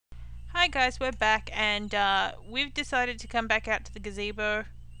Hi guys, we're back and we've decided to come back out to the gazebo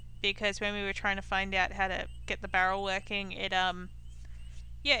because when we were trying to find out how to get the barrel working, it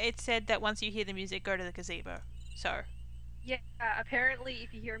said that once you hear the music, go to the gazebo. So, Yeah, apparently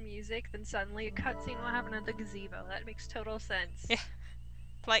if you hear music, then suddenly a cutscene will happen at the gazebo. That makes total sense. yeah,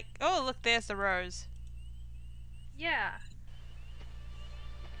 like, oh look, there's the rose. Yeah.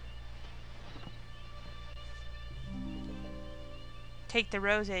 Take the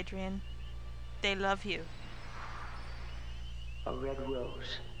rose, Adrian. They love you. A red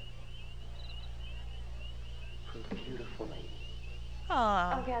rose for the beautiful lady.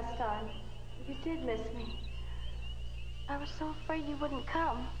 Aww. Oh, Gaston, you did miss me. I was so afraid you wouldn't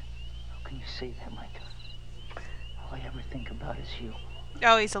come. How can you say that, Micah? All I ever think about is you.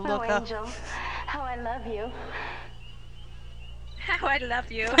 Oh, he's a Oh, looker. Angel, how I love you. How I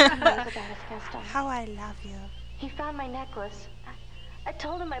love you. He knows about us, Gaston. How I love you. He found my necklace. I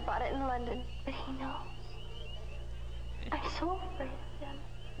told him I bought it in London, but he knows. I'm so afraid of him.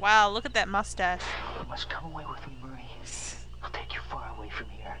 Wow, look at that mustache. You must come away with me, Marie. I'll take you far away from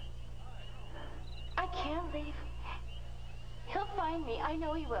here. I can't leave. He'll find me. I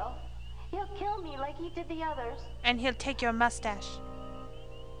know he will. He'll kill me like he did the others. And he'll take your mustache.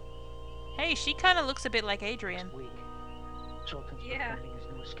 Hey, she kind of looks a bit like Adrian. Next week, Sultan's Yeah. performing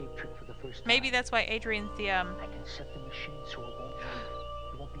his new escape trick for the first time. Maybe that's why Adrian's the I can set the machine so it won't move.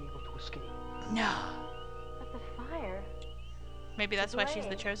 You won't be able to escape. No. But the fire. Maybe that's why she's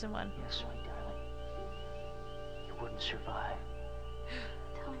the chosen one. Yes, my darling. You wouldn't survive.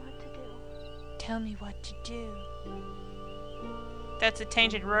 Tell me what to do. Tell me what to do. That's a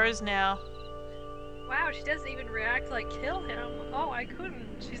tainted rose now. Wow, she doesn't even react like kill him. Oh, I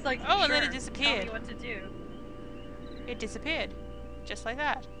couldn't. She's like, Oh, sure, and then it disappeared. Tell me what to do. It disappeared. Just like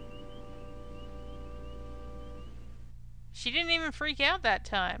that. She didn't even freak out that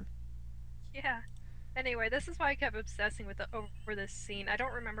time. Yeah. Anyway, this is why I kept obsessing with over this scene. I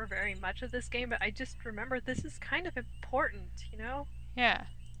don't remember very much of this game, but I just remember this is kind of important, you know? Yeah.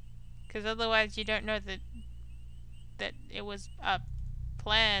 Because otherwise you don't know that it was a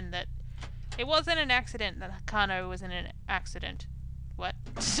plan, that it wasn't an accident that Kano was in an accident. What?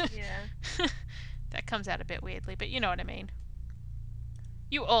 Yeah. That comes out a bit weirdly, but you know what I mean.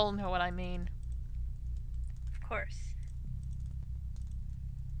 You all know what I mean. Of course.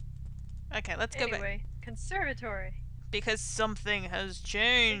 Okay, let's go back. Anyway, conservatory. Because something has It's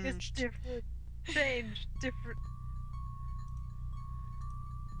changed. different. Changed. Different.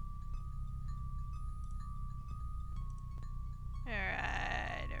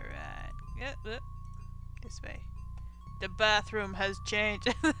 Alright. Yep. This way. The bathroom has changed.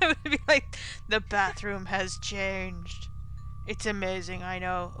 That would be like, the bathroom has changed. It's amazing, I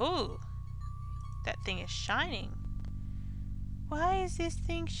know. Ooh. That thing is shining. Why is this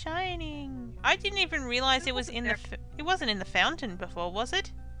thing shining? I didn't even realize it was in the... It wasn't in the fountain before, was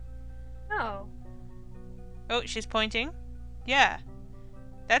it? Oh. Oh, she's pointing. Yeah.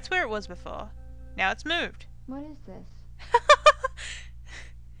 That's where it was before. Now it's moved. What is this?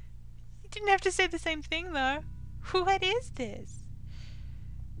 You didn't have to say the same thing, though. What is this?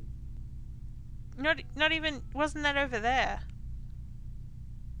 Not even... Wasn't that over there?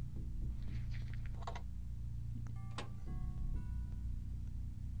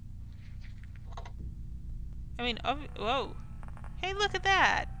 I mean, whoa. Hey, look at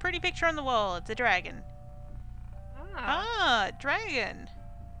that! Pretty picture on the wall. It's a dragon. Ah, dragon.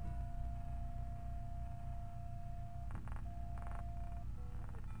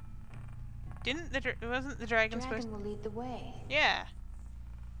 Wasn't the dragon supposed to... will lead the way. Yeah.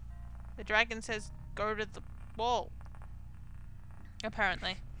 The dragon says go to the wall.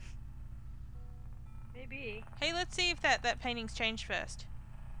 Apparently. Maybe. Hey, let's see if that painting's changed first.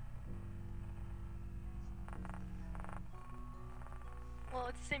 Well,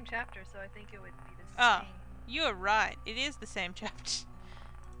 it's the same chapter, so I think it would be the same. Oh, you're right. It is the same chapter.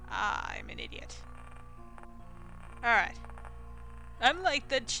 Ah, I'm an idiot. Alright. I'm like,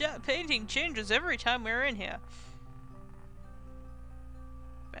 the painting changes every time we're in here.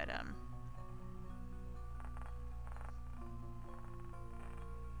 But,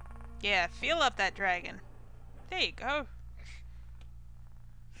 yeah, feel up that dragon. There you go.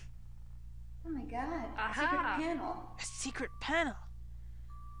 Oh my god. Aha. Secret panel. A secret panel.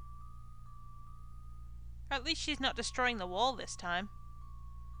 At least she's not destroying the wall this time.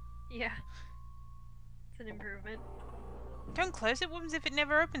 Yeah. It's an improvement. Don't close it. What happens if it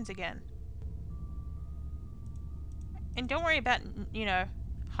never opens again? And don't worry about, you know,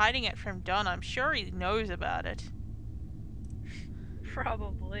 hiding it from Don. I'm sure he knows about it.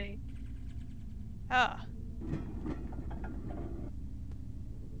 Probably. Ah.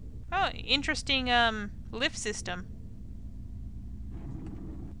 Oh, interesting lift system.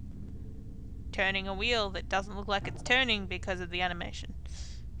 Turning a wheel that doesn't look like it's turning because of the animation.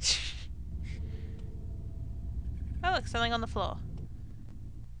 Oh, look, something on the floor.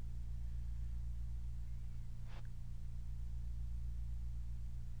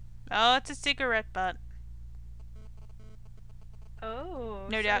 Oh, it's a cigarette butt. Oh,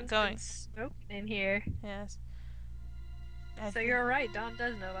 No doubt someone's been going. smoking in here. Yes. So you're right, Don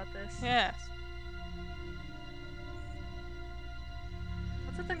does know about this. Yes.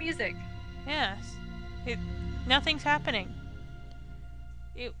 What's with the music? Yes. Nothing's happening.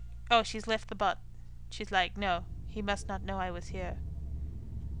 Oh, she's left the butt. She's like, no, he must not know I was here.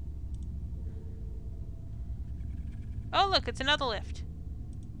 Oh, look, it's another lift.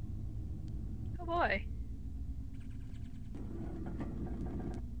 Oh boy.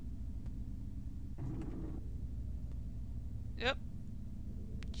 Yep.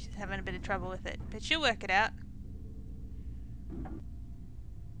 She's having a bit of trouble with it, but she'll work it out.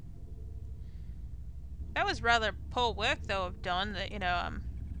 That was rather poor work, though, of Don.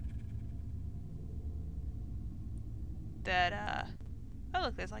 That oh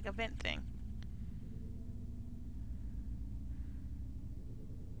look, there's like a vent thing.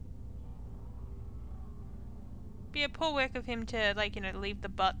 Be a poor work of him to leave the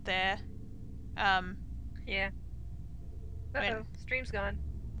butt there. Yeah. Uh-oh, stream's gone.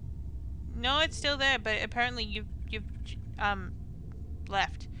 No, it's still there, but apparently you've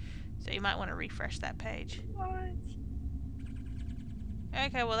left, so you might want to refresh that page. What?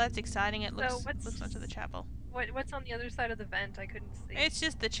 Okay, well that's exciting. It looks what's- looks onto the chapel. What's on the other side of the vent? I couldn't see. It's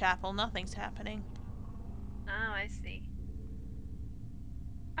just the chapel. Nothing's happening. Oh, I see.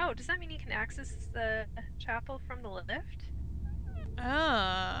 Oh, does that mean you can access the chapel from the lift?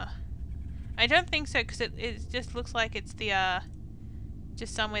 I don't think so, because it just looks like it's the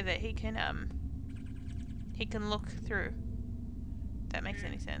just somewhere that he can look through. If that makes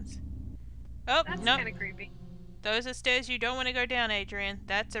any sense. Oh, That's no. kind of creepy. Those are stairs you don't want to go down, Adrian.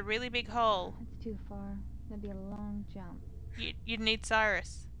 That's a really big hole. That's too far. That'd be a long jump. You'd need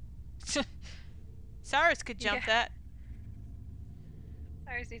Cyrus. Cyrus could jump Yeah. that.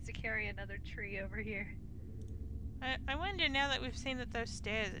 Cyrus needs to carry another tree over here. I wonder, now that we've seen that those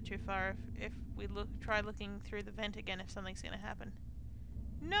stairs are too far, if we try looking through the vent again, if something's gonna happen.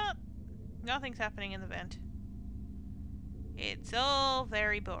 Nope. Nothing's happening in the vent. It's all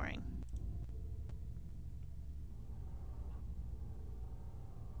very boring.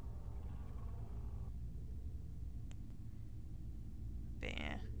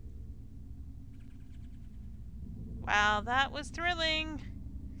 There. Wow, that was thrilling.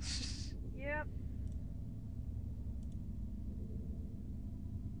 Yep.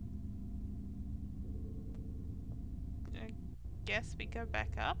 I guess we go back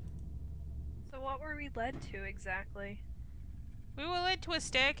up. So what were we led to exactly? We were led to a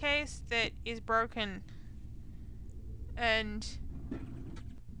staircase that is broken, and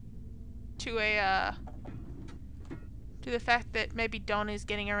to the fact that maybe Don is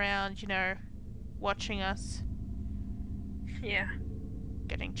getting around, watching us, Yeah.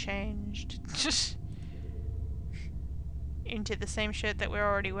 getting changed into the same shirt that we're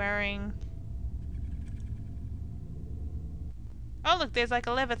already wearing. Oh look, there's like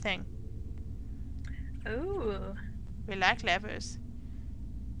a lever thing. Ooh. We like levers.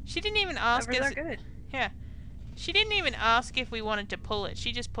 She didn't even ask Levers us. are good. Yeah. She didn't even ask if we wanted to pull it.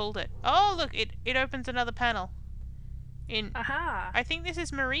 She just pulled it. Oh, look, it opens another panel. Aha! I think this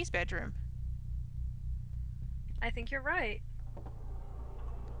is Marie's bedroom. I think you're right.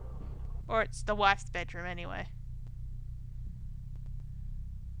 Or it's the wife's bedroom, anyway.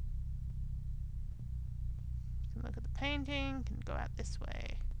 Can look at the painting. Can go out this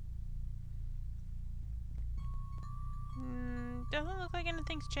way. Doesn't look like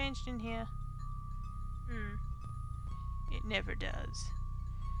anything's changed in here. Hmm. It never does.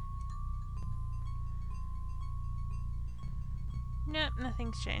 Nope,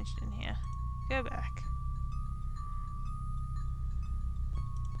 nothing's changed in here. Go back.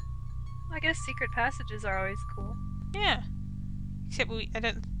 I guess secret passages are always cool. Yeah. Except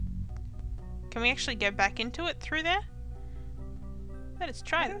can we actually go back into it through there? Let us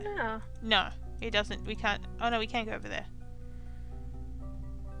try I don't that. know. No, it doesn't. We can't. Oh no, we can't go over there.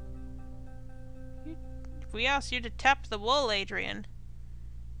 If we ask you to tap the wall, Adrian.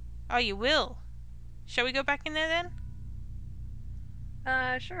 Oh, you will. Shall we go back in there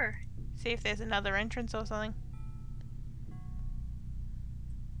then? Sure. See if there's another entrance or something.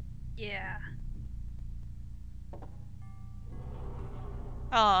 Yeah.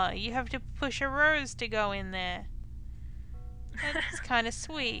 Oh, you have to push a rose to go in there. That's kind of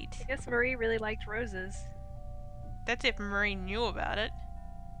sweet. I guess Marie really liked roses. That's if Marie knew about it.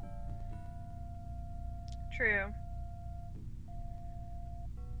 True.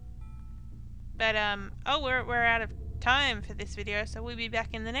 But oh, we're out of time for this video, so we'll be back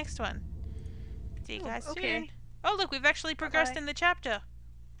in the next one. See you Oh, guys okay. soon. Oh look, we've actually progressed Bye-bye. in the chapter.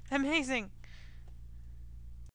 Amazing.